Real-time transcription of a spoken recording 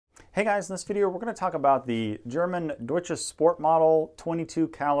Hey guys, in this video we're going to talk about the German Deutsches Sportmodell 22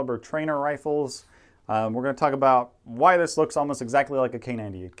 caliber trainer rifles. We're going to talk about why this looks almost exactly like a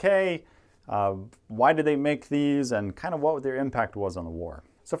K98K, why did they make these, and kind of what their impact was on the war.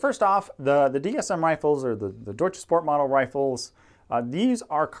 So first off, the DSM rifles, or the Deutsches Sportmodell rifles, these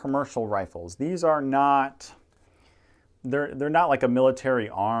are commercial rifles. These are not... They're not like a military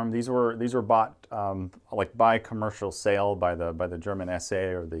arm. These were bought like by commercial sale by the German SA,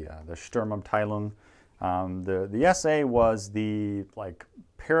 or the Sturmabteilung. The SA was the like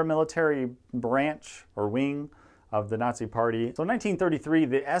paramilitary branch or wing of the Nazi Party. So in 1933,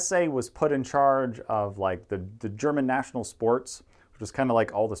 the SA was put in charge of like the German national sports, which was kind of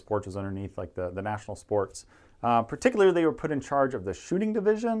like all the sports was underneath like the national sports. Particularly, they were put in charge of the shooting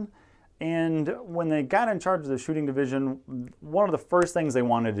division. And when they got in charge of the shooting division, one of the first things they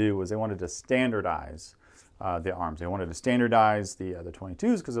wanted to do was they wanted to standardize the arms. They wanted to standardize the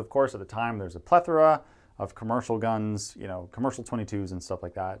 22s because, of course, at the time there's a plethora of commercial guns, you know, commercial 22s and stuff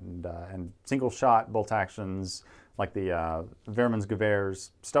like that, and single-shot bolt actions like the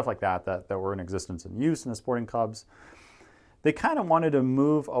Wehrmannsgewehrs, stuff like that were in existence and use in the sporting clubs. They kind of wanted to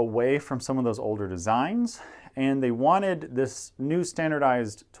move away from some of those older designs, and they wanted this new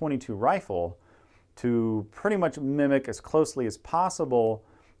standardized 22 rifle to pretty much mimic as closely as possible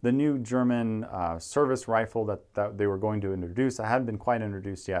the new German service rifle that they were going to introduce. It hadn't been quite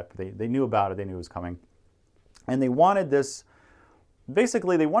introduced yet, but they knew about it, they knew it was coming. And they wanted this,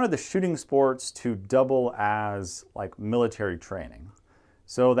 basically they wanted the shooting sports to double as like military training.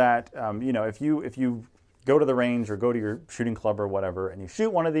 So that, you know, if you go to the range or go to your shooting club or whatever and you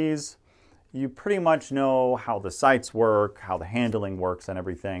shoot one of these, you pretty much know how the sights work, how the handling works and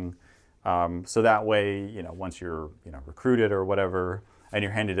everything. So that way, you know, once you're, you know, recruited or whatever and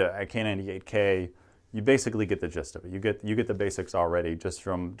you're handed a K98K, you basically get the gist of it. You get the basics already just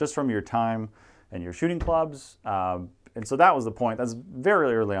from your time and your shooting clubs. And so that was the point. That's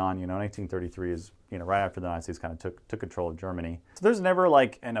very early on, you know, 1933 is, you know, right after the Nazis kind of took control of Germany. So there's never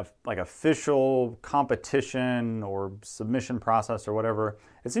like an official competition or submission process or whatever.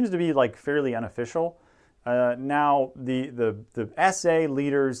 It seems to be like fairly unofficial. Now the SA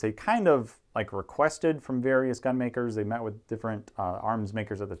leaders, they kind of like requested from various gun makers. They met with different arms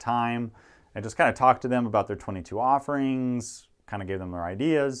makers at the time and just kind of talked to them about their 22 offerings, kind of gave them their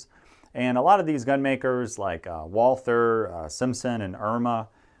ideas. And a lot of these gun makers like Walther, Simpson, and Irma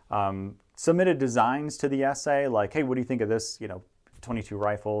submitted designs to the SA like, hey, what do you think of this, you know, 22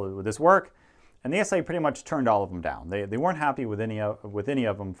 rifle? Would this work? And the SA pretty much turned all of them down. They weren't happy with any of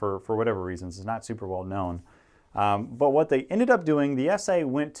them for whatever reasons. It's not super well known. But what they ended up doing, the SA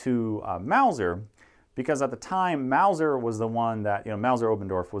went to Mauser, because at the time Mauser was the one that, you know, Mauser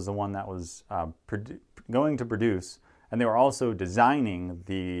Obendorf was the one that was going to produce. And they were also designing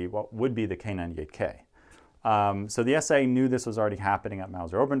what would be the K98K. So the SA knew this was already happening at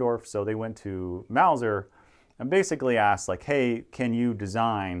Mauser Obendorf, so they went to Mauser and basically asked, like, hey, can you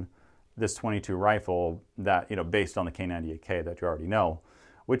design this 22 rifle that, you know, based on the K98K that you already know?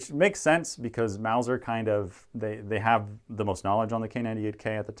 Which makes sense because Mauser kind of, they have the most knowledge on the K98K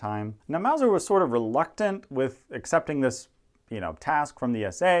at the time. Now Mauser was sort of reluctant with accepting this, you know, task from the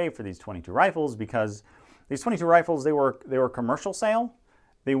SA for these 22 rifles because these 22 rifles, they were commercial sale.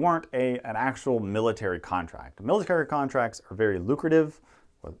 They weren't an actual military contract. Military contracts are very lucrative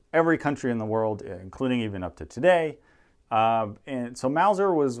with every country in the world, including even up to today. And so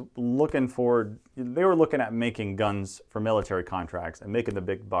Mauser was they were looking at making guns for military contracts and making the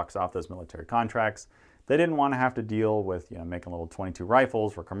big bucks off those military contracts. They didn't want to have to deal with, you know, making little 22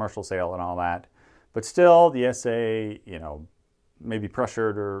 rifles for commercial sale and all that. But still, the SA, you know, maybe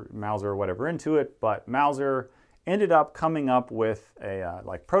pressured or Mauser or whatever into it, but Mauser ended up coming up with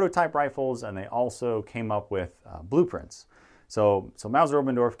like prototype rifles, and they also came up with blueprints. So Mauser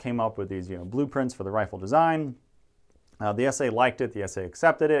Obendorf came up with these, you know, blueprints for the rifle design. The SA liked it, the SA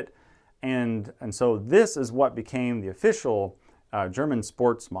accepted it, and so this is what became the official German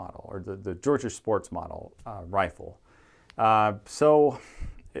sports model, or the Deutsches Sportmodell rifle.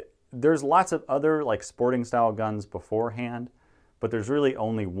 There's lots of other like sporting style guns beforehand, but there's really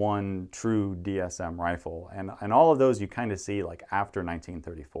only one true DSM rifle, and all of those you kind of see like after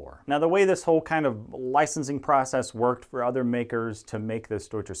 1934. Now the way this whole kind of licensing process worked for other makers to make this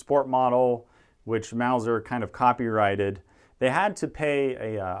Deutsches Sportmodell, which Mauser kind of copyrighted, they had to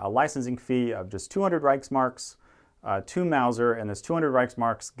pay a licensing fee of just 200 Reichsmarks to Mauser, and this 200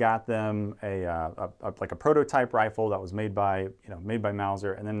 Reichsmarks got them like a prototype rifle that was made by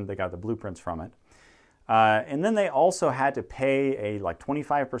Mauser, and then they got the blueprints from it. And then they also had to pay a like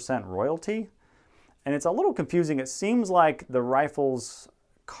 25% royalty. And it's a little confusing. It seems like the rifles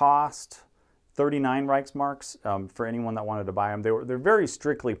cost 39 Reichsmarks for anyone that wanted to buy them. They're very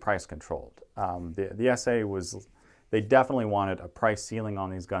strictly price controlled. The SA was, they definitely wanted a price ceiling on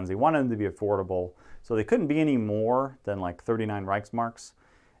these guns. They wanted them to be affordable, so they couldn't be any more than like 39 Reichsmarks.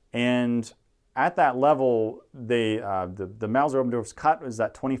 And at that level, the Mauser Obendorf's cut is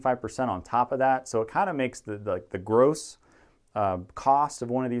at 25% on top of that, so it kind of makes the gross cost of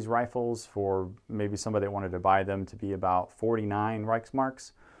one of these rifles for maybe somebody that wanted to buy them to be about 49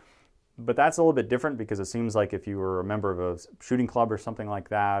 Reichsmarks. But that's a little bit different because it seems like if you were a member of a shooting club or something like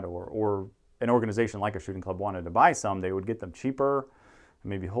that, or an organization like a shooting club wanted to buy some, they would get them cheaper.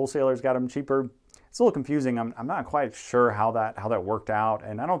 Maybe wholesalers got them cheaper. It's a little confusing. I'm not quite sure how that worked out,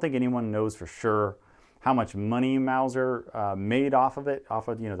 and I don't think anyone knows for sure how much money Mauser made off of it, off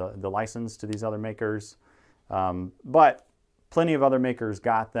of the license to these other makers. But plenty of other makers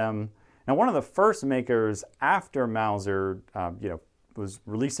got them. Now, one of the first makers after Mauser, was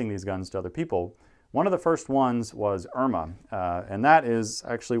releasing these guns to other people, one of the first ones was Irma, and that is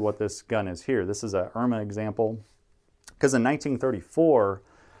actually what this gun is here. This is a Irma example, because in 1934,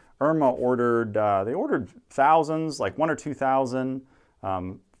 Irma ordered thousands, like 1,000 or 2,000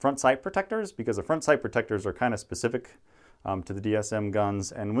 front sight protectors, because the front sight protectors are kind of specific to the DSM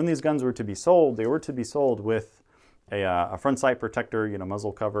guns. And when these guns were to be sold, they were to be sold with a front sight protector,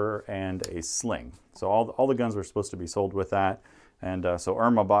 muzzle cover, and a sling. So all the guns were supposed to be sold with that. And so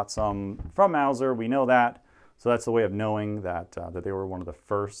Irma bought some from Mauser. We know that. So that's the way of knowing that they were one of the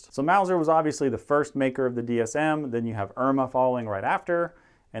first. So Mauser was obviously the first maker of the DSM. Then you have Irma following right after.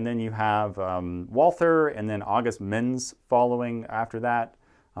 And then you have Walther and then August Menz following after that.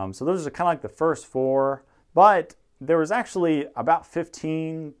 So those are kind of like the first four. But there was actually about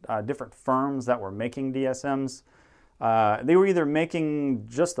 15 different firms that were making DSMs. They were either making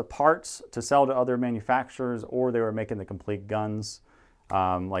just the parts to sell to other manufacturers, or they were making the complete guns.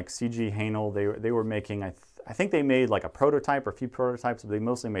 Like C.G. Haenel, they were making, I think they made like a prototype or a few prototypes, but they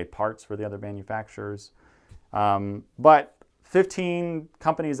mostly made parts for the other manufacturers. But 15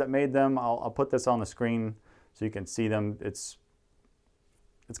 companies that made them. I'll put this on the screen so you can see them. It's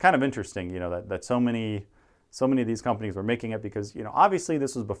kind of interesting, that so many of these companies were making it, because obviously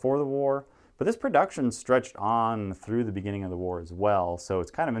this was before the war. But this production stretched on through the beginning of the war as well. So it's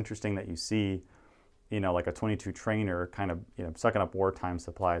kind of interesting that you see, like a 22 trainer kind of, sucking up wartime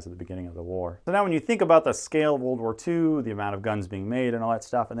supplies at the beginning of the war. So now when you think about the scale of World War II, the amount of guns being made and all that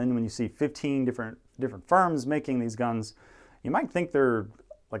stuff, and then when you see 15 different firms making these guns, you might think they're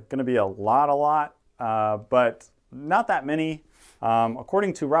like going to be a lot, but not that many.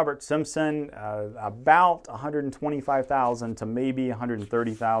 According to Robert Simpson, about 125,000 to maybe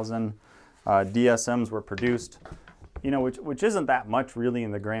 130,000 DSMs were produced, which isn't that much really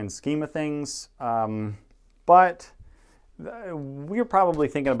in the grand scheme of things. But we're probably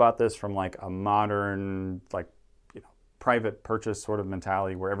thinking about this from like a modern, private purchase sort of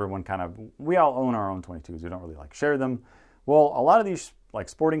mentality, where everyone we all own our own 22s. We don't really share them. Well, a lot of these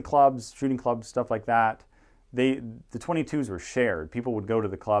sporting clubs, shooting clubs, stuff like that, the 22s were shared. People would go to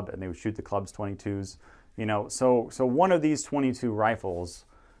the club and they would shoot the club's 22s. So one of these 22 rifles,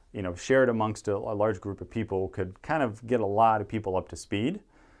 shared amongst a large group of people, could kind of get a lot of people up to speed.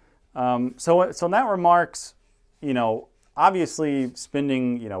 So in that remarks, obviously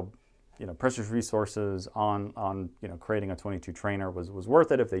spending, precious resources on creating a 22 trainer was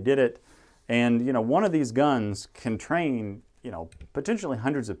worth it if they did it. And, one of these guns can train, potentially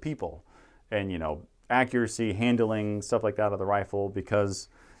hundreds of people, and, accuracy, handling, stuff like that of the rifle, because,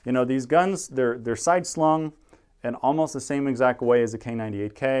 these guns, they're side slung in almost the same exact way as a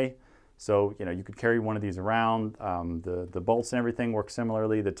K98K. So, you could carry one of these around. The bolts and everything work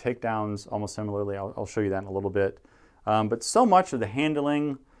similarly. The takedowns almost similarly. I'll show you that in a little bit. But so much of the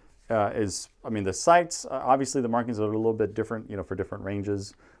handling the sights, obviously the markings are a little bit different, for different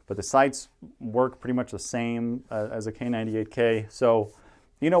ranges, but the sights work pretty much the same as a K98K. So,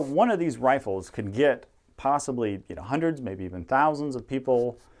 one of these rifles could get possibly, hundreds, maybe even thousands of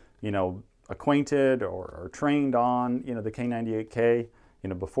people, acquainted or trained on, the K98K,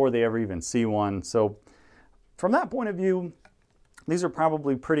 before they ever even see one. So from that point of view, these are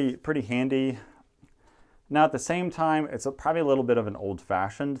probably pretty handy. Now, at the same time, it's probably a little bit of an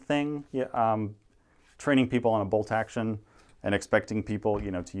old-fashioned thing, training people on a bolt action and expecting people,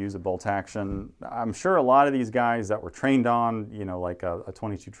 to use a bolt action. I'm sure a lot of these guys that were trained on, like a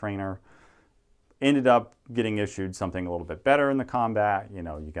 22 trainer, ended up getting issued something a little bit better in the combat.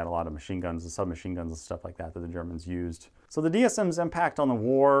 You got a lot of machine guns and submachine guns and stuff like that the Germans used. So the DSM's impact on the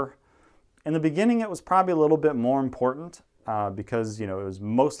war, in the beginning, it was probably a little bit more important. Because it was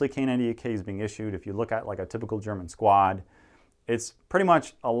mostly K98Ks being issued. If you look at like a typical German squad, it's pretty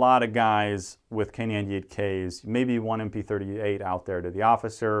much a lot of guys with K98Ks, maybe one MP38 out there to the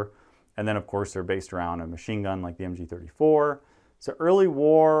officer, and then of course they're based around a machine gun like the MG34. So early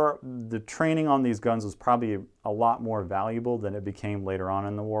war, the training on these guns was probably a lot more valuable than it became later on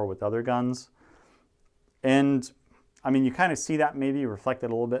in the war with other guns. And I mean, you kind of see that maybe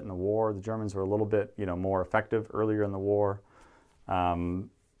reflected a little bit in the war. The Germans were a little bit, more effective earlier in the war.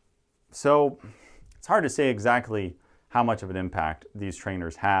 So it's hard to say exactly how much of an impact these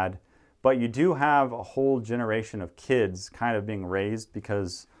trainers had, but you do have a whole generation of kids kind of being raised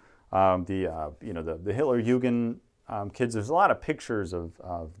because the Hitler Jugend kids. There's a lot of pictures of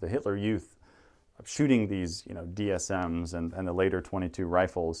the Hitler Youth shooting these DSMs and the later 22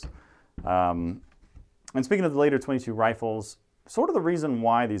 rifles. And speaking of the later 22 rifles, sort of the reason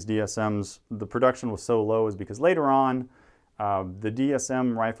why these DSMs, the production was so low is because later on, the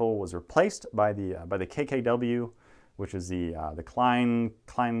DSM rifle was replaced by the KKW, which is the Klein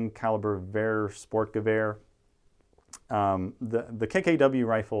Caliber Wehr Sportgewehr. The KKW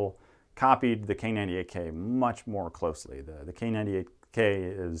rifle copied the K98K much more closely. The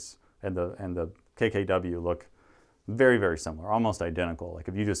K98K and the KKW look very, very similar, almost identical. Like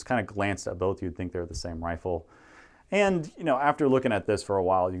if you just kind of glanced at both, you'd think they're the same rifle. And after looking at this for a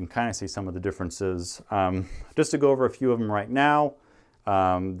while, you can kind of see some of the differences. Just to go over a few of them right now,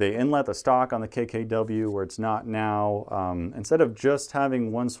 they inlet the stock on the KKW where it's not now. Instead of just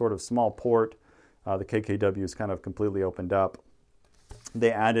having one sort of small port, the KKW is kind of completely opened up.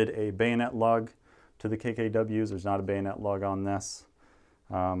 They added a bayonet lug to the KKWs. There's not a bayonet lug on this.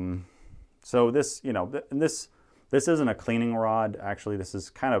 So this, this isn't a cleaning rod. Actually, this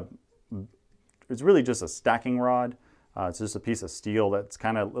is it's really just a stacking rod. It's just a piece of steel that's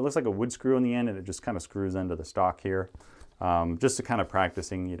it looks like a wood screw in the end, and it just kind of screws into the stock here. Just to kind of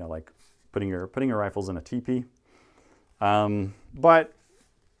practicing, like putting your rifles in a teepee. But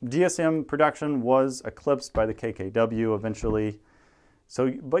DSM production was eclipsed by the KKW eventually.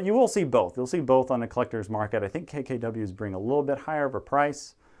 But you will see both. You'll see both on the collector's market. I think KKWs bring a little bit higher of a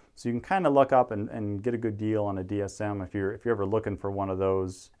price. So you can kind of look up and get a good deal on a DSM if you're ever looking for one of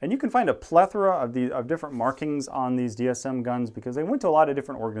those. And you can find a plethora of different markings on these DSM guns because they went to a lot of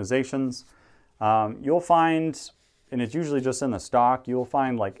different organizations. You'll find, and it's usually just in the stock, you'll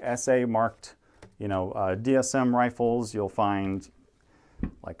find like SA marked, DSM rifles. You'll find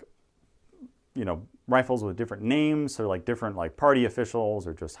like, rifles with different names, so like different like party officials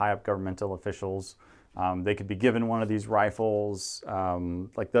or just high up governmental officials. They could be given one of these rifles.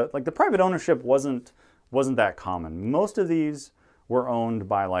 Like the private ownership wasn't that common. Most of these were owned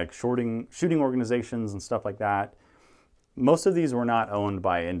by like shooting organizations and stuff like that. Most of these were not owned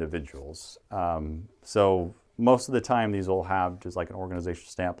by individuals. So most of the time these will have just like an organization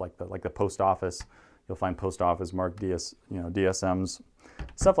stamp, like the post office. You'll find post office marked DSMs,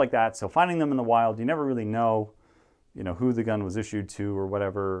 stuff like that. So finding them in the wild, you never really know who the gun was issued to or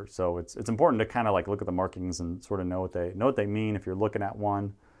whatever. So it's important to kind of like look at the markings and sort of know what they mean if you're looking at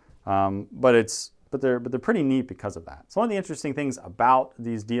one. But they're pretty neat because of that. So one of the interesting things about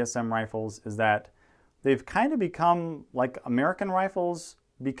these DSM rifles is that they've kind of become like American rifles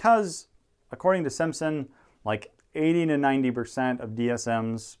because, according to Simpson, like 80 to 90% of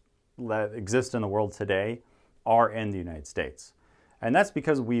DSMs that exist in the world today are in the United States. And that's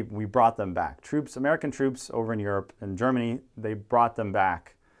because we brought them back. American troops over in Europe and Germany, they brought them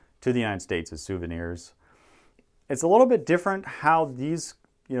back to the United States as souvenirs. It's a little bit different how these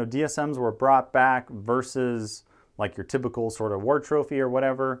DSMs were brought back versus like your typical sort of war trophy or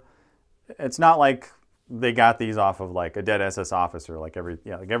whatever. It's not like they got these off of like a dead SS officer, like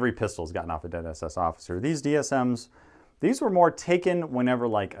every pistol's gotten off a dead SS officer. These DSMs, these were more taken whenever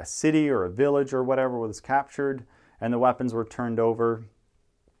like a city or a village or whatever was captured and the weapons were turned over.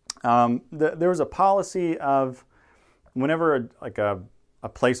 There was a policy of whenever a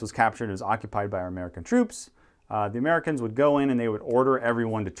place was captured and was occupied by our American troops, the Americans would go in and they would order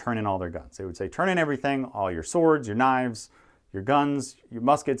everyone to turn in all their guns. They would say, turn in everything, all your swords, your knives, your guns, your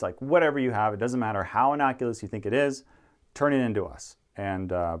muskets, like whatever you have. It doesn't matter how innocuous you think it is, turn it into us.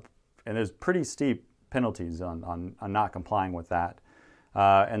 And there's pretty steep penalties on not complying with that.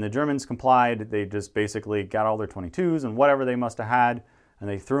 And the Germans complied. They just basically got all their 22s and whatever they must have had, and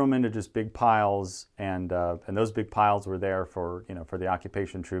they threw them into just big piles. And those big piles were there for the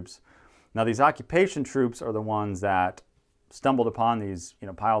occupation troops. Now these occupation troops are the ones that stumbled upon these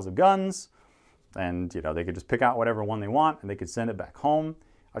piles of guns, and they could just pick out whatever one they want and they could send it back home.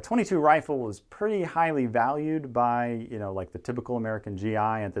 A 22 rifle was pretty highly valued by like the typical American GI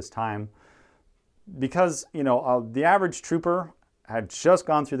at this time, because the average trooper had just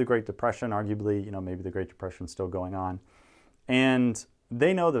gone through the Great Depression, arguably maybe the Great Depression's still going on, and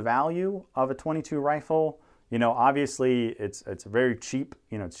they know the value of a 22 rifle. You know, obviously it's very cheap.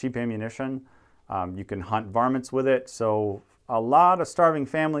 You know, it's cheap ammunition. You can hunt varmints with it. So a lot of starving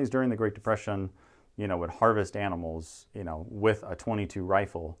families during the Great Depression, you know, would harvest animals, you know, with a 22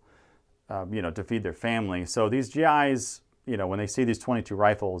 rifle, you know, to feed their family. So these GIs, you know, when they see these 22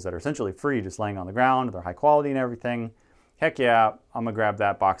 rifles that are essentially free, just laying on the ground, they're high quality and everything, heck yeah, I'm gonna grab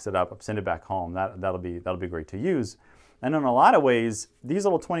that, box it up, send it back home. That'll be great to use. And in a lot of ways, these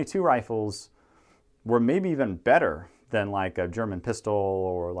little 22 rifles were maybe even better than like a German pistol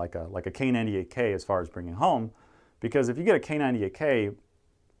or like a K98K as far as bringing home, because if you get a K98K,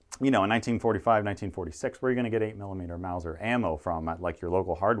 you know, in 1945, 1946, where are you going to get 8mm Mauser ammo from at like your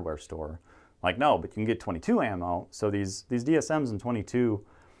local hardware store? Like, no, but you can get 22 ammo. So these DSMs and 22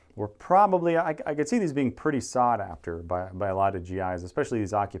 were probably, I could see these being pretty sought after by a lot of GIs, especially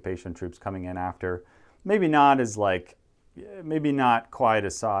these occupation troops coming in after. Maybe not quite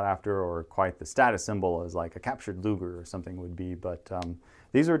as sought after or quite the status symbol as like a captured Luger or something would be, but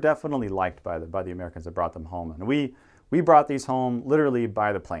these were definitely liked by the Americans that brought them home. And we brought these home literally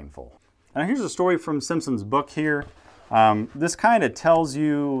by the planeful. And here's a story from Simpson's book here. This kind of tells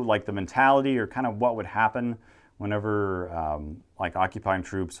you like the mentality or kind of what would happen whenever like occupying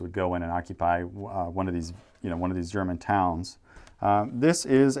troops would go in and occupy one of these German towns. This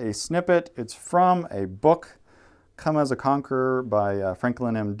is a snippet. It's from a book, Come as a Conqueror by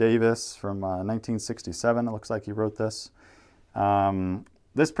Franklin M. Davis from 1967. It looks like he wrote this.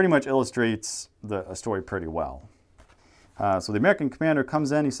 This pretty much illustrates a story pretty well. So the American commander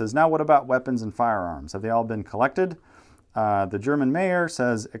comes in, he says, now what about weapons and firearms? Have they all been collected? The German mayor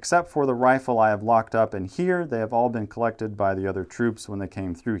says, except for the rifle I have locked up in here, they have all been collected by the other troops when they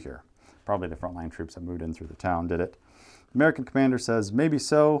came through here. Probably the frontline troops that moved in through the town did it. The American commander says, maybe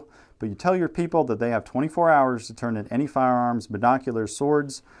so, but you tell your people that they have 24 hours to turn in any firearms, binoculars,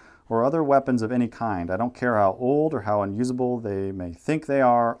 swords, or other weapons of any kind. I don't care how old or how unusable they may think they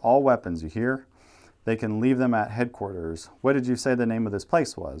are, all weapons, you hear? They can leave them at headquarters. What did you say the name of this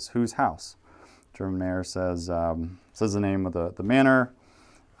place was? Whose house? German mayor says the name of the manor.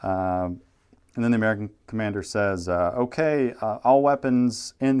 And then the American commander says, okay, all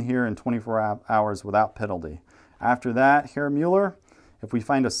weapons in here in 24 hours without penalty. After that, Herr Mueller, if we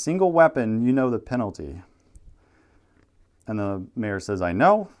find a single weapon, you know the penalty. And the mayor says, I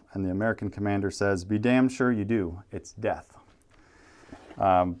know. And the American commander says, be damn sure you do. It's death.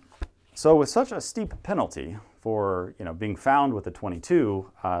 So with such a steep penalty for being found with a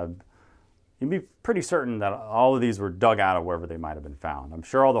 22, you'd be pretty certain that all of these were dug out of wherever they might have been found. I'm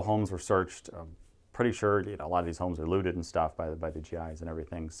sure all the homes were searched. I'm pretty sure a lot of these homes are looted and stuff by the GIs and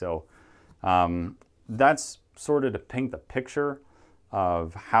everything. So that's sort of to paint the picture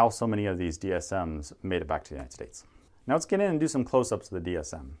of how so many of these DSMs made it back to the United States. Now let's get in and do some close-ups of the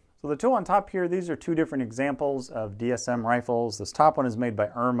DSM. So the two on top here, these are two different examples of DSM rifles. This top one is made by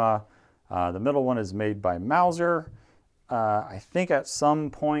Irma. The middle one is made by Mauser. I think at some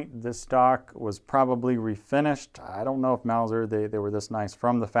point this stock was probably refinished. I don't know if Mauser, they were this nice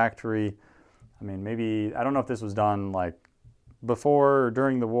from the factory. I mean, maybe, I don't know if this was done like before or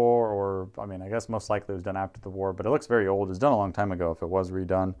during the war, or, I mean, I guess most likely it was done after the war, but it looks very old. It was done a long time ago if it was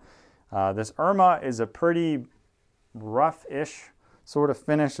redone. This Irma is a pretty rough-ish sort of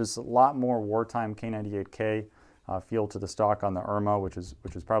finish. It's a lot more wartime K98K feel to the stock on the Irma, which is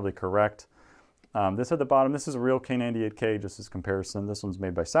probably correct. This at the bottom, this is a real K98K, just as comparison. This one's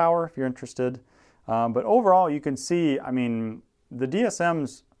made by Sauer, if you're interested. But overall, you can see, I mean, the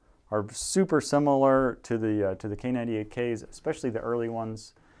DSMs are super similar to the K98Ks, especially the early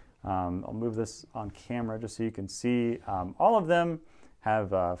ones. I'll move this on camera just so you can see. All of them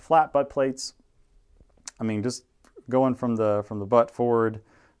have flat butt plates. I mean, just going from the butt forward,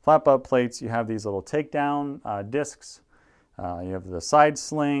 flat butt plates. You have these little takedown discs. You have the side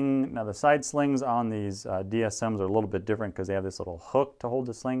sling. Now the side slings on these DSMs are a little bit different because they have this little hook to hold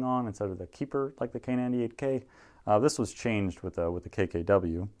the sling on instead of the keeper like the K98K. This was changed with the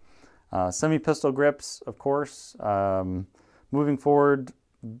KKW. Semi-pistol grips, of course. Moving forward,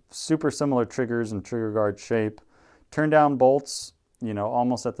 super similar triggers and trigger guard shape. Turn down bolts,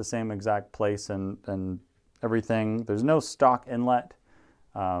 almost at the same exact place and everything. There's no stock inlet.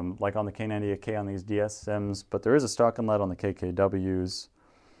 Like on the K98K on these DSMs, but there is a stock inlet on the KKWs.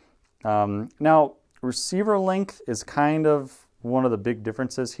 Now, receiver length is kind of one of the big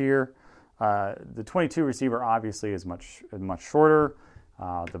differences here. The 22 receiver obviously is much shorter.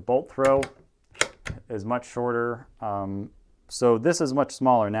 The bolt throw is much shorter. So this is much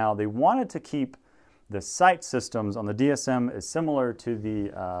smaller. Now, they wanted to keep the sight systems on the DSM as similar to the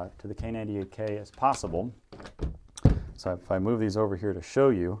K98K as possible. So if I move these over here to show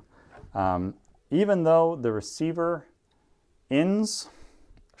you, even though the receiver ends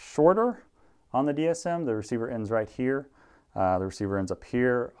shorter on the DSM, the receiver ends right here, the receiver ends up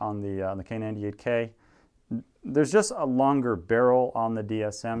here on the K98K. There's just a longer barrel on the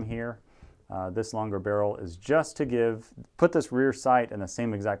DSM here. This longer barrel is just to put this rear sight in the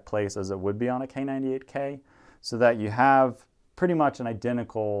same exact place as it would be on a K98K, so that you have pretty much an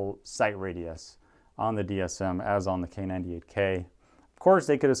identical sight radius on the DSM as on the K98K. Of course,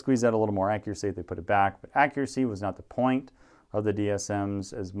 they could have squeezed out a little more accuracy if they put it back, but accuracy was not the point of the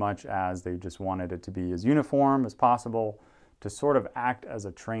DSMs as much as they just wanted it to be as uniform as possible to sort of act as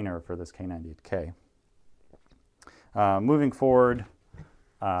a trainer for this K98K. Moving forward,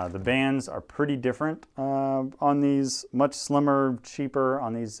 the bands are pretty different on these, much slimmer, cheaper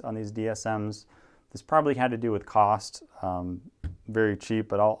on these DSMs. This probably had to do with cost, very cheap,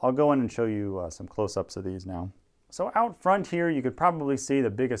 but I'll go in and show you some close-ups of these now. So out front here, you could probably see the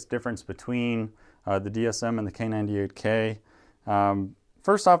biggest difference between the DSM and the K98K.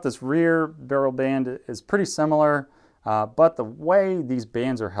 First off, this rear barrel band is pretty similar, but the way these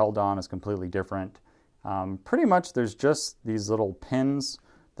bands are held on is completely different. Pretty much there's just these little pins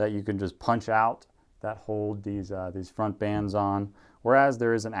that you can just punch out that hold these front bands on, whereas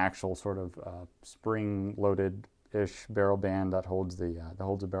there is an actual sort of spring-loaded-ish barrel band that holds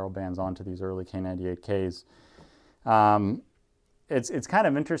the barrel bands onto these early K98Ks. It's kind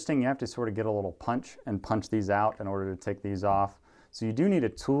of interesting. You have to sort of get a little punch and punch these out in order to take these off. So you do need a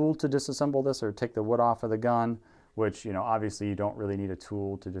tool to disassemble this or take the wood off of the gun, which, obviously you don't really need a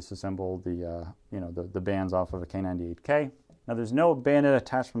tool to disassemble the bands off of a K98K. Now there's no bayonet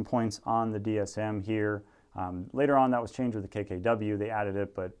attachment points on the DSM here. Later on that was changed with the KKW. They added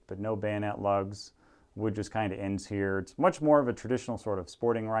it, but no bayonet lugs. Wood just kind of ends here. It's much more of a traditional sort of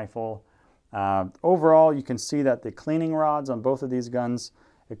sporting rifle. Overall, you can see that the cleaning rods on both of these guns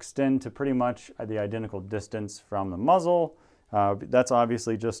extend to pretty much the identical distance from the muzzle. That's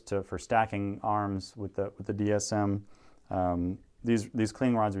obviously just for stacking arms with the DSM. These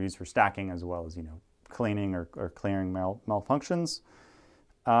cleaning rods are used for stacking as well as cleaning or clearing malfunctions.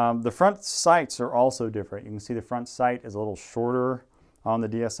 The front sights are also different. You can see the front sight is a little shorter on the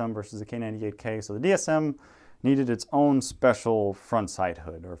DSM versus the K98K. So the DSM needed its own special front sight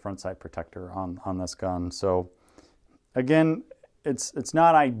hood or front sight protector on this gun. So again, it's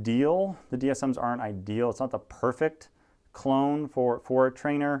not ideal. The DSMs aren't ideal. It's not the perfect clone for a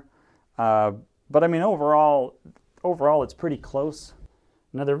trainer. But I mean, overall it's pretty close.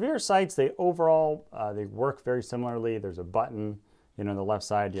 Now the rear sights, they work very similarly. There's a button, on the left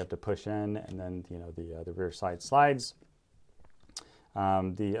side you have to push in, and then the rear sight slides.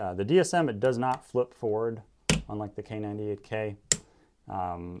 The DSM, it does not flip forward, unlike the K98K.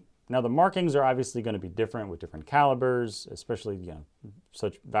 Now the markings are obviously going to be different with different calibers, especially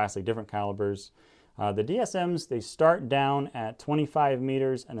such vastly different calibers. The DSMs, they start down at 25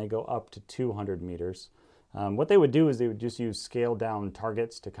 meters and they go up to 200 meters. What they would do is they would just use scaled down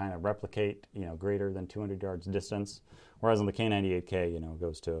targets to kind of replicate, greater than 200 yards distance. Whereas on the K98K, it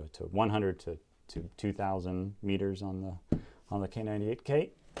goes to 100 to 2,000 meters on the K98K.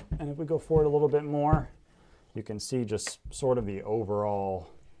 And if we go forward a little bit more, you can see just sort of the overall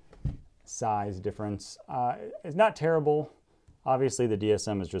size difference. It's not terrible. Obviously, the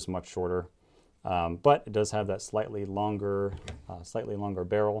DSM is just much shorter, but it does have that slightly longer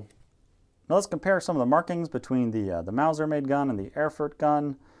barrel. Now let's compare some of the markings between the Mauser-made gun and the Erfurt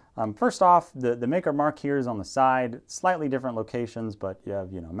gun. First off, the maker mark here is on the side, slightly different locations, but you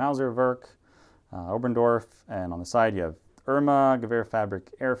have Mauser Werk, Oberndorf, and on the side you have Irma Gewehrfabrik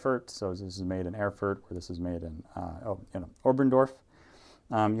Erfurt. So this is made in Erfurt, where this is made in Oberndorf.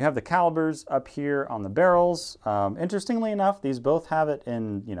 You have the calibers up here on the barrels. Interestingly enough, these both have it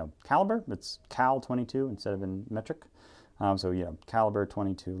in caliber. It's cal 22 instead of in metric. So caliber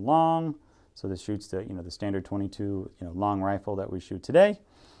 22 long. So this shoots the the standard 22 long rifle that we shoot today.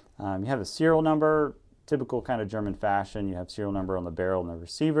 You have a serial number, typical kind of German fashion. You have serial number on the barrel and the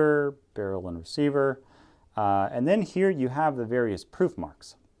receiver, barrel and receiver. And then here you have the various proof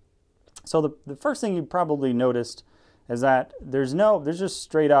marks. So the first thing you probably noticed is that there's just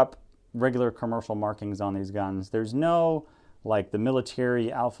straight up regular commercial markings on these guns. There's no like the military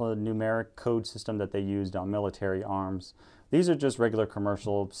alphanumeric code system that they used on military arms. These are just regular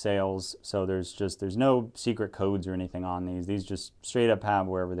commercial sales, so there's no secret codes or anything on these. These just straight up have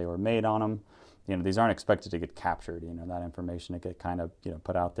wherever they were made on them. These aren't expected to get captured, that information to get kind of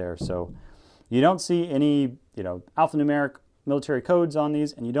put out there. So you don't see any alphanumeric military codes on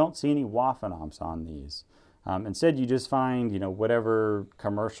these, and you don't see any Waffenamps on these. Instead, you just find, whatever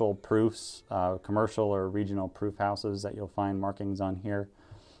commercial proofs, commercial or regional proof houses that you'll find markings on here.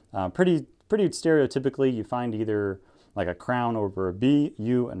 Pretty stereotypically, you find either like a crown over a B,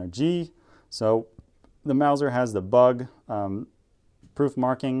 U, and a G. So the Mauser has the bug proof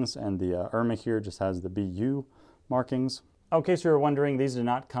markings, and the Irma here just has the BU markings. In case you were wondering, these do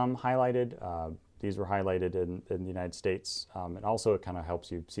not come highlighted. These were highlighted in the United States. And also it kind of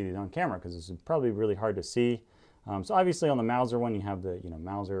helps you see these on camera because this is probably really hard to see. So obviously on the Mauser one, you have the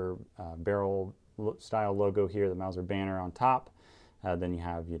Mauser barrel style logo here, the Mauser banner on top. Then you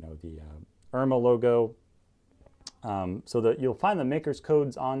have the Irma logo. So that you'll find the maker's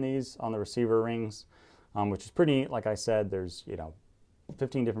codes on these, on the receiver rings, which is pretty neat. Like I said, there's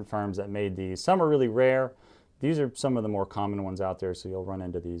 15 different firms that made these. Some are really rare. These are some of the more common ones out there, so you'll run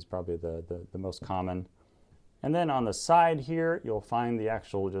into these, probably the most common. And then on the side here, you'll find the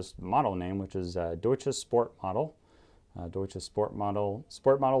actual just model name, which is Deutsches Sportmodell. Deutsches Sportmodell.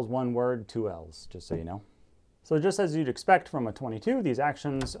 Sportmodell is one word, 2 L's, just so you know. So just as you'd expect from a 22, these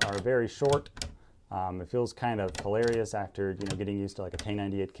actions are very short. It feels kind of hilarious after getting used to like a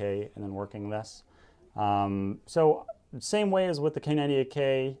K98K and then working this. So same way as with the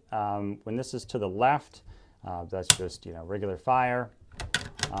K98K, when this is to the left, that's just regular fire.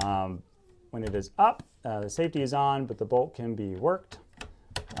 When it is up, the safety is on, but the bolt can be worked.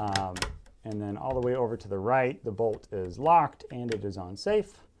 And then all the way over to the right, the bolt is locked and it is on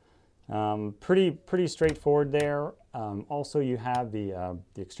safe. Pretty straightforward there. Also, you have the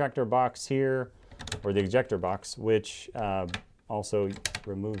extractor box here, or the ejector box, which also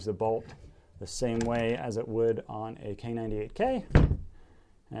removes the bolt the same way as it would on a K98K.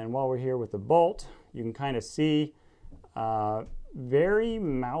 And while we're here with the bolt, you can kind of see very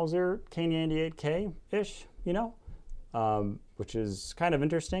Mauser K98K-ish, which is kind of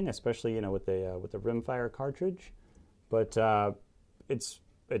interesting, especially with the rimfire cartridge. But it's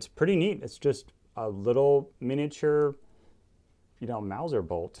pretty neat. It's just a little miniature, Mauser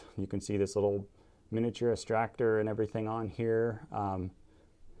bolt. You can see this little miniature extractor and everything on here.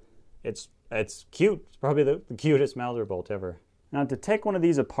 It's cute. It's probably the cutest Mauser bolt ever. Now to take one of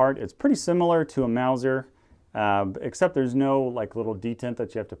these apart, it's pretty similar to a Mauser, except there's no like little detent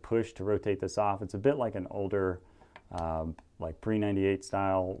that you have to push to rotate this off. It's a bit like an older, like pre-98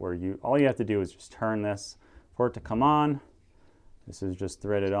 style, where all you have to do is just turn this for it to come on. This is just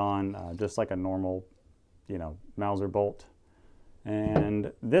threaded on, just like a normal, Mauser bolt.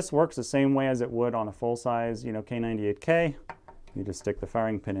 And this works the same way as it would on a full-size, K98K. You just stick the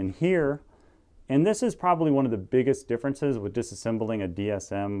firing pin in here. And this is probably one of the biggest differences with disassembling a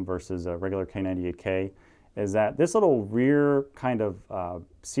DSM versus a regular K98K, is that this little rear kind of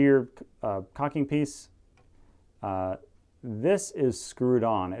sear cocking piece, this is screwed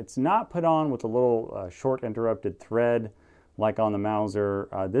on. It's not put on with a little short interrupted thread like on the Mauser.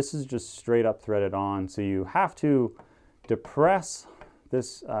 This is just straight up threaded on, so you have to depress the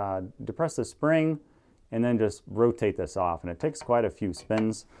spring and then just rotate this off, and it takes quite a few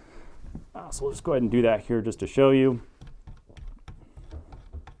spins. So we'll just go ahead and do that here just to show you.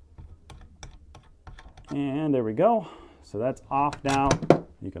 And there we go. So that's off now.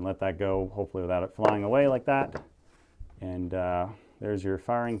 You can let that go, hopefully without it flying away like that. And there's your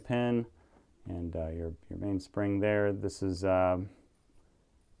firing pin and your main spring there. This is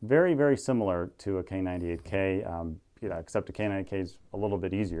very, very similar to a K98K, except a K98K is a little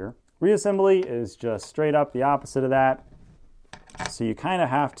bit easier. Reassembly is just straight up the opposite of that. So you kind of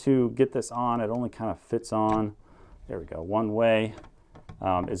have to get this on. It only kind of fits on, there we go, one way.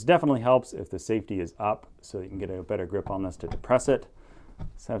 It definitely helps if the safety is up, so you can get a better grip on this to depress it.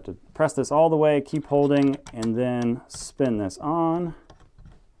 So I have to press this all the way, keep holding, and then spin this on.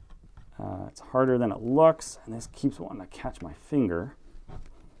 It's harder than it looks, and this keeps wanting to catch my finger.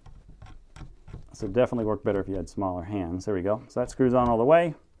 So it definitely work better if you had smaller hands. There we go. So that screws on all the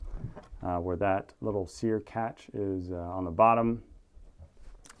way, where that little sear catch is on the bottom.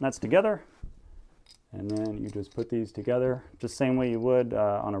 That's together. And then you just put these together just the same way you would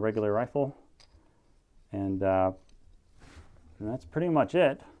on a regular rifle. And that's pretty much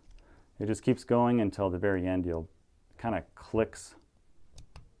it. It just keeps going until the very end. You'll kind of clicks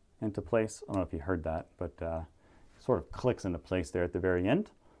into place. I don't know if you heard that, but sort of clicks into place there at the very end.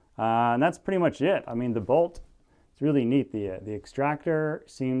 And that's pretty much it. I mean, the bolt, it's really neat. The extractor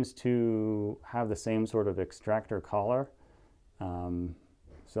seems to have the same sort of extractor collar.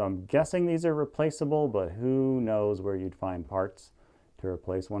 So I'm guessing these are replaceable, but who knows where you'd find parts to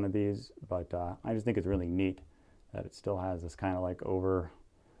replace one of these. But I just think it's really neat that it still has this kind of like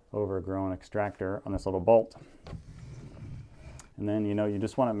overgrown extractor on this little bolt. And then, you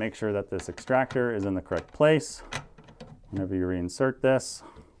just want to make sure that this extractor is in the correct place whenever you reinsert this.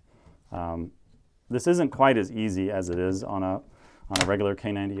 This isn't quite as easy as it is on a regular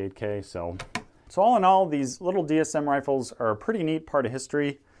K98K. So all in all, these little DSM rifles are a pretty neat part of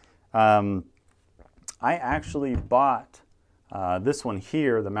history. I actually bought this one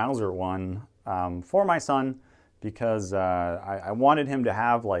here, the Mauser one, for my son because I wanted him to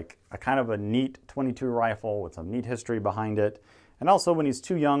have like a kind of a neat 22 rifle with some neat history behind it. And also when he's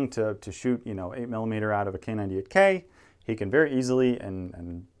too young to shoot, 8mm out of a K98K, he can very easily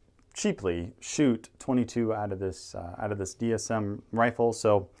and cheaply shoot 22 out of this DSM rifle.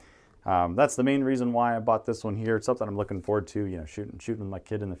 So that's the main reason why I bought this one here. It's something I'm looking forward to, shooting with my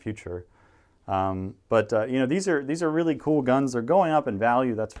kid in the future. These are really cool guns. They're going up in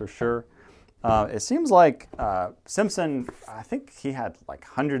value, that's for sure. It seems like Simpson, I think he had like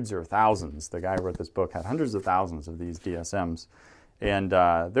hundreds or thousands. The guy who wrote this book had hundreds of thousands of these DSMs, and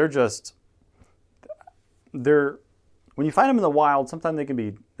when you find them in the wild, sometimes they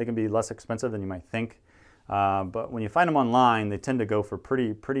can be less expensive than you might think. But when you find them online, they tend to go for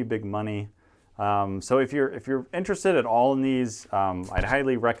pretty big money. So if you're interested at all in these, I'd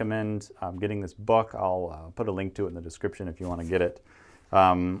highly recommend getting this book. I'll put a link to it in the description if you want to get it.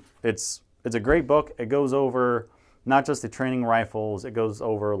 It's a great book. It goes over not just the training rifles. It goes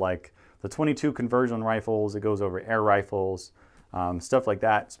over like the 22 conversion rifles. It goes over air rifles, stuff like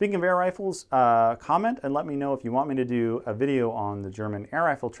that. Speaking of air rifles, comment and let me know if you want me to do a video on the German air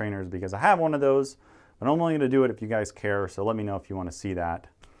rifle trainers, because I have one of those, but I'm only going to do it if you guys care. So let me know if you want to see that.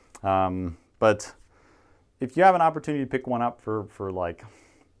 But if you have an opportunity to pick one up for like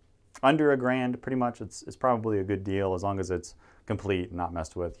under $1,000, pretty much, it's probably a good deal as long as it's complete and not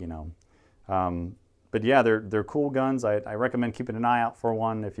messed with, But yeah, they're cool guns. I recommend keeping an eye out for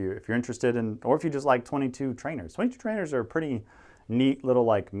one if you're interested in, or if you just like 22 trainers. 22 trainers are a pretty neat little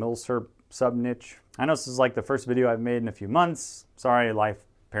like milsurp sub niche. I know this is like the first video I've made in a few months. Sorry, life,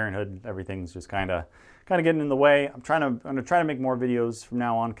 parenthood, everything's just kind of getting in the way. I'm gonna try to make more videos from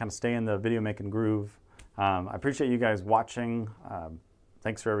now on, kind of stay in the video making groove. I appreciate you guys watching.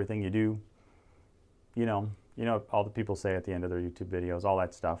 Thanks for everything you do. All the people say at the end of their YouTube videos, all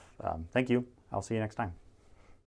that stuff. Thank you. I'll see you next time.